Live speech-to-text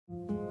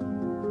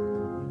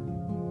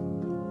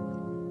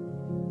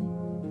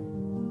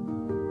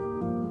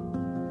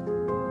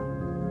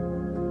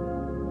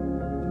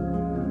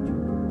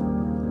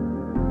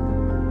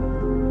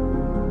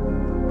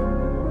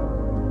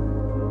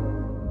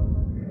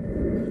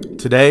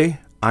Today,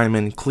 I'm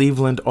in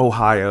Cleveland,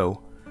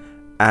 Ohio,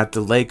 at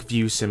the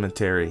Lakeview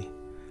Cemetery.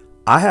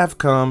 I have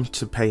come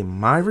to pay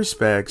my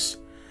respects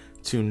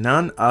to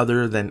none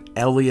other than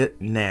Eliot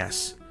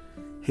Ness.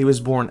 He was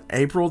born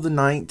April the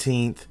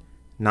 19th,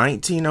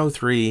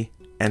 1903,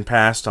 and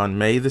passed on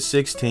May the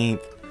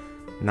 16th,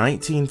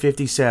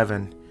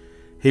 1957.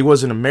 He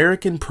was an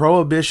American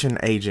prohibition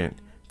agent,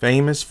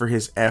 famous for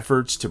his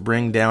efforts to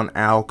bring down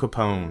Al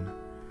Capone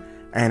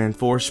and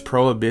enforce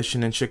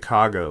prohibition in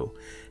Chicago.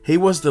 He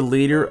was the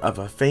leader of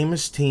a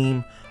famous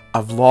team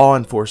of law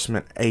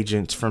enforcement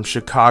agents from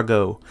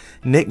Chicago,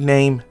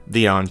 nicknamed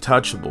the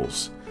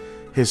Untouchables.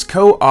 His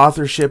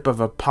co-authorship of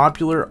a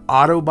popular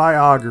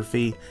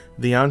autobiography,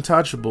 The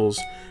Untouchables,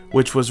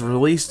 which was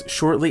released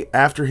shortly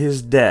after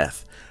his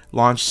death,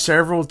 launched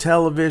several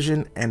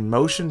television and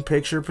motion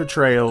picture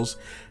portrayals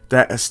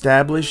that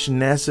established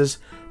Ness's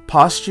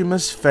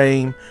posthumous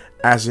fame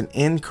as an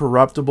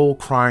incorruptible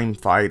crime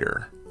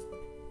fighter.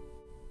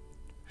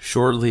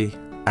 Shortly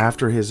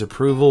after his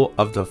approval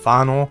of the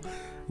final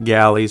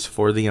galleys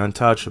for The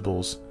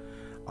Untouchables,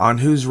 on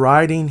whose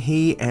writing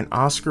he and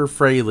Oscar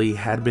Fraley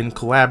had been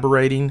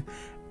collaborating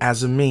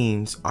as a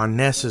means, on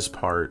Ness's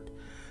part,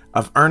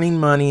 of earning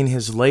money in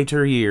his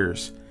later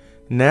years,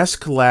 Ness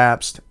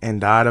collapsed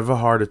and died of a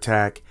heart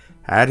attack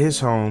at his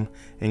home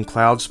in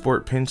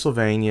Cloudsport,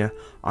 Pennsylvania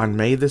on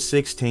May the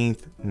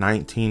 16th,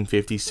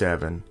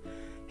 1957.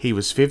 He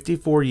was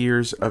 54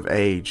 years of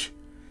age.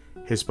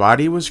 His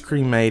body was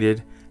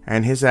cremated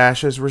and his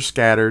ashes were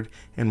scattered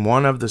in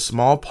one of the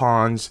small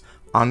ponds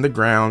on the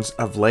grounds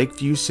of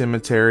Lakeview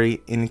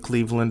Cemetery in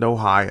Cleveland,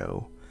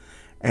 Ohio.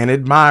 An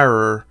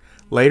admirer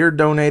later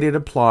donated a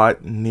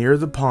plot near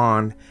the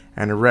pond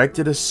and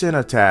erected a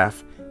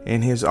cenotaph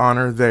in his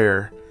honor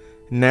there.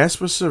 Ness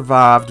was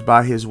survived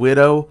by his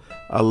widow,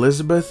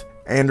 Elizabeth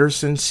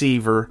Anderson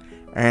Seaver,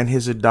 and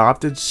his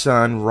adopted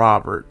son,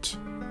 Robert.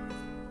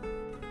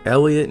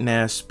 Elliot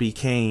Ness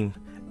became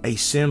a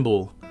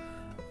symbol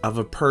of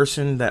a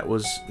person that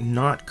was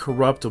not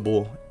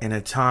corruptible in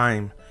a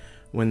time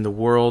when the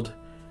world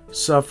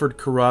suffered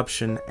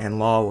corruption and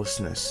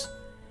lawlessness.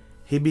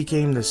 He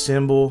became the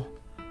symbol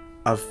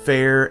of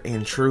fair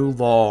and true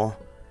law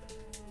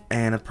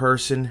and a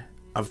person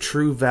of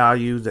true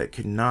value that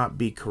could not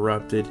be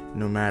corrupted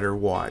no matter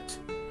what,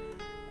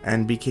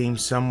 and became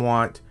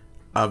somewhat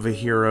of a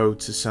hero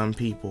to some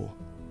people.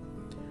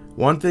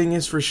 One thing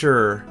is for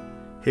sure,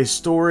 his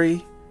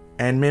story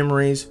and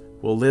memories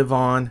will live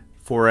on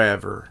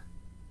forever.